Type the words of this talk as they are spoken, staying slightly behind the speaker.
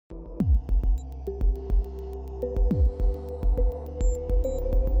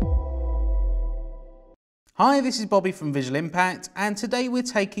Hi, this is Bobby from Visual Impact, and today we're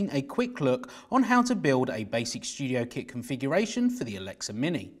taking a quick look on how to build a basic studio kit configuration for the Alexa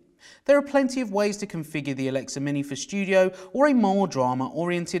Mini. There are plenty of ways to configure the Alexa Mini for studio or a more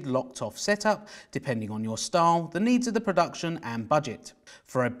drama-oriented locked-off setup, depending on your style, the needs of the production and budget.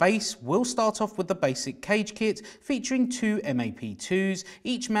 For a base, we'll start off with the basic cage kit featuring two MAP2s,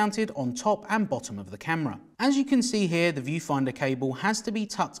 each mounted on top and bottom of the camera. As you can see here, the viewfinder cable has to be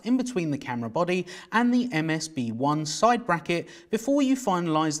tucked in between the camera body and the MSB1 side bracket before you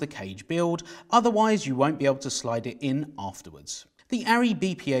finalise the cage build, otherwise you won't be able to slide it in afterwards. The ARRI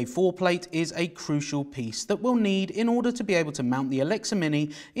BPA4 plate is a crucial piece that we'll need in order to be able to mount the Alexa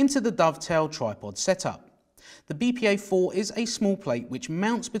Mini into the dovetail tripod setup. The BPA4 is a small plate which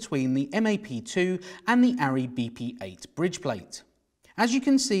mounts between the MAP2 and the ARRI BP8 bridge plate. As you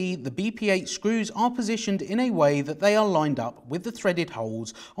can see, the BP8 screws are positioned in a way that they are lined up with the threaded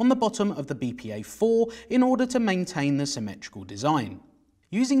holes on the bottom of the BPA4 in order to maintain the symmetrical design.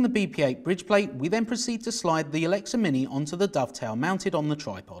 Using the BP8 bridge plate, we then proceed to slide the Alexa Mini onto the dovetail mounted on the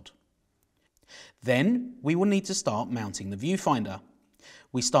tripod. Then we will need to start mounting the viewfinder.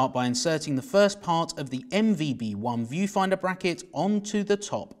 We start by inserting the first part of the MVB1 viewfinder bracket onto the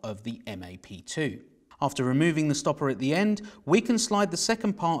top of the MAP2. After removing the stopper at the end, we can slide the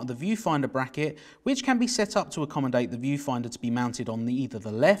second part of the viewfinder bracket, which can be set up to accommodate the viewfinder to be mounted on either the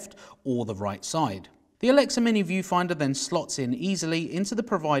left or the right side. The Alexa Mini viewfinder then slots in easily into the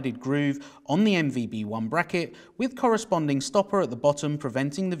provided groove on the MVB1 bracket, with corresponding stopper at the bottom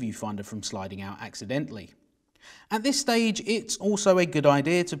preventing the viewfinder from sliding out accidentally. At this stage, it's also a good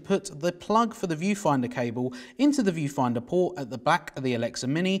idea to put the plug for the viewfinder cable into the viewfinder port at the back of the Alexa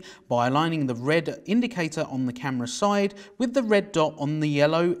Mini by aligning the red indicator on the camera side with the red dot on the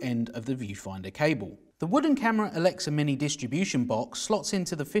yellow end of the viewfinder cable. The wooden camera Alexa Mini distribution box slots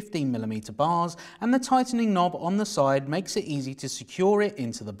into the 15mm bars, and the tightening knob on the side makes it easy to secure it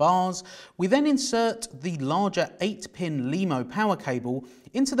into the bars. We then insert the larger 8-pin LEMO power cable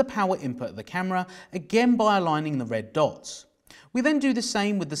into the power input of the camera, again by aligning the red dots. We then do the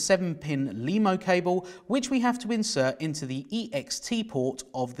same with the 7-pin LEMO cable, which we have to insert into the EXT port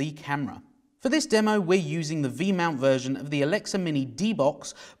of the camera. For this demo, we're using the V-mount version of the Alexa Mini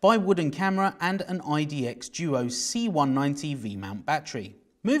D-Box by Wooden Camera and an IDX Duo C190 V-mount battery.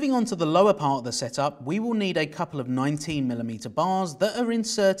 Moving on to the lower part of the setup, we will need a couple of 19mm bars that are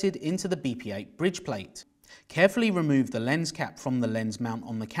inserted into the BP8 bridge plate. Carefully remove the lens cap from the lens mount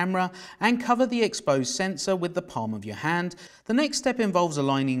on the camera and cover the exposed sensor with the palm of your hand. The next step involves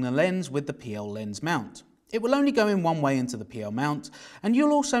aligning the lens with the PL lens mount. It will only go in one way into the PL mount, and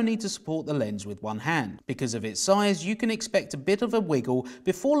you'll also need to support the lens with one hand. Because of its size, you can expect a bit of a wiggle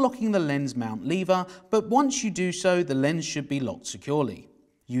before locking the lens mount lever, but once you do so, the lens should be locked securely.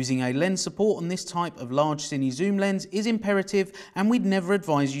 Using a lens support on this type of large cine zoom lens is imperative, and we'd never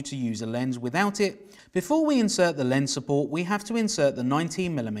advise you to use a lens without it. Before we insert the lens support, we have to insert the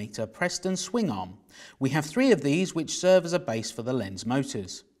 19mm Preston swing arm. We have 3 of these which serve as a base for the lens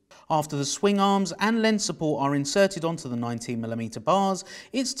motors. After the swing arms and lens support are inserted onto the 19mm bars,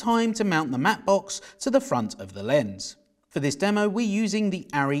 it's time to mount the matte box to the front of the lens. For this demo, we're using the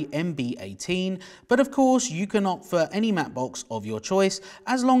ARRI MB18, but of course you can opt for any matte box of your choice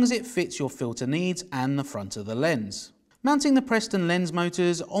as long as it fits your filter needs and the front of the lens. Mounting the Preston lens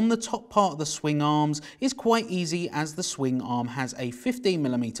motors on the top part of the swing arms is quite easy, as the swing arm has a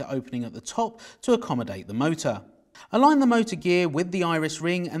 15mm opening at the top to accommodate the motor. Align the motor gear with the iris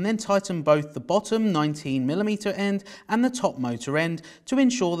ring and then tighten both the bottom 19mm end and the top motor end to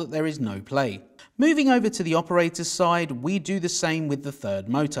ensure that there is no play. Moving over to the operator's side, we do the same with the third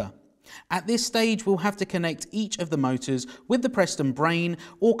motor. At this stage, we'll have to connect each of the motors with the Preston brain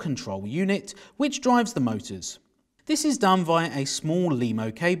or control unit, which drives the motors. This is done via a small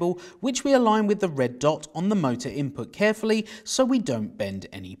LEMO cable, which we align with the red dot on the motor input carefully so we don't bend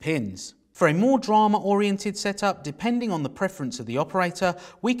any pins. For a more drama-oriented setup, depending on the preference of the operator,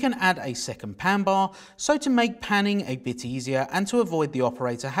 we can add a second pan bar, so to make panning a bit easier and to avoid the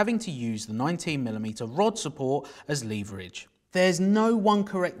operator having to use the 19mm rod support as leverage. There's no one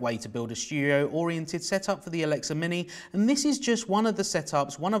correct way to build a studio-oriented setup for the Alexa Mini, and this is just one of the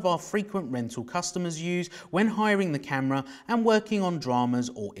setups one of our frequent rental customers use when hiring the camera and working on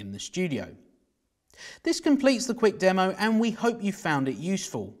dramas or in the studio. This completes the quick demo, and we hope you found it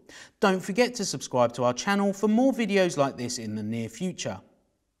useful. Don't forget to subscribe to our channel for more videos like this in the near future.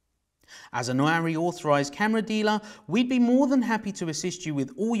 As an ARRI authorised camera dealer, we'd be more than happy to assist you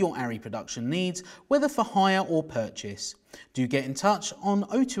with all your ARRI production needs, whether for hire or purchase. Do get in touch on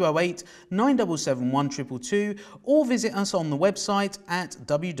 0208 977 1222 or visit us on the website at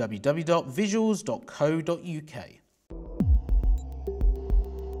www.visuals.co.uk.